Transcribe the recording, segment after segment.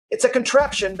It's a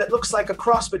contraption that looks like a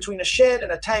cross between a shed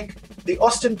and a tank, the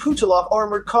Austin Putilov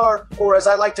armored car, or as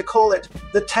I like to call it,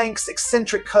 the tank's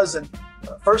eccentric cousin.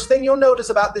 First thing you'll notice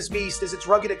about this beast is its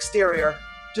rugged exterior,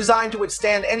 designed to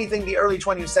withstand anything the early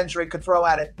 20th century could throw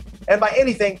at it. And by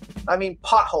anything, I mean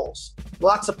potholes.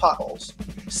 Lots of potholes.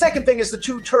 Second thing is the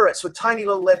two turrets with tiny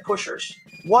little lead pushers.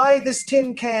 Why this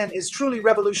tin can is truly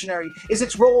revolutionary is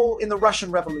its role in the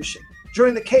Russian Revolution.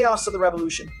 During the chaos of the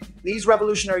revolution, these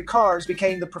revolutionary cars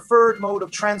became the preferred mode of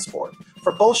transport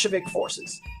for Bolshevik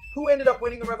forces. Who ended up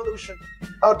winning the revolution?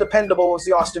 How dependable was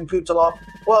the Austin Putilov?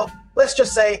 Well, let's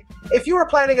just say, if you were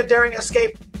planning a daring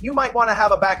escape, you might want to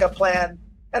have a backup plan,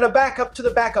 and a backup to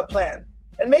the backup plan.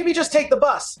 And maybe just take the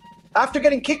bus. After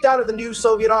getting kicked out of the new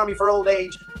Soviet army for old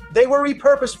age, they were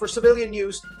repurposed for civilian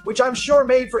use, which I'm sure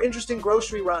made for interesting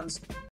grocery runs.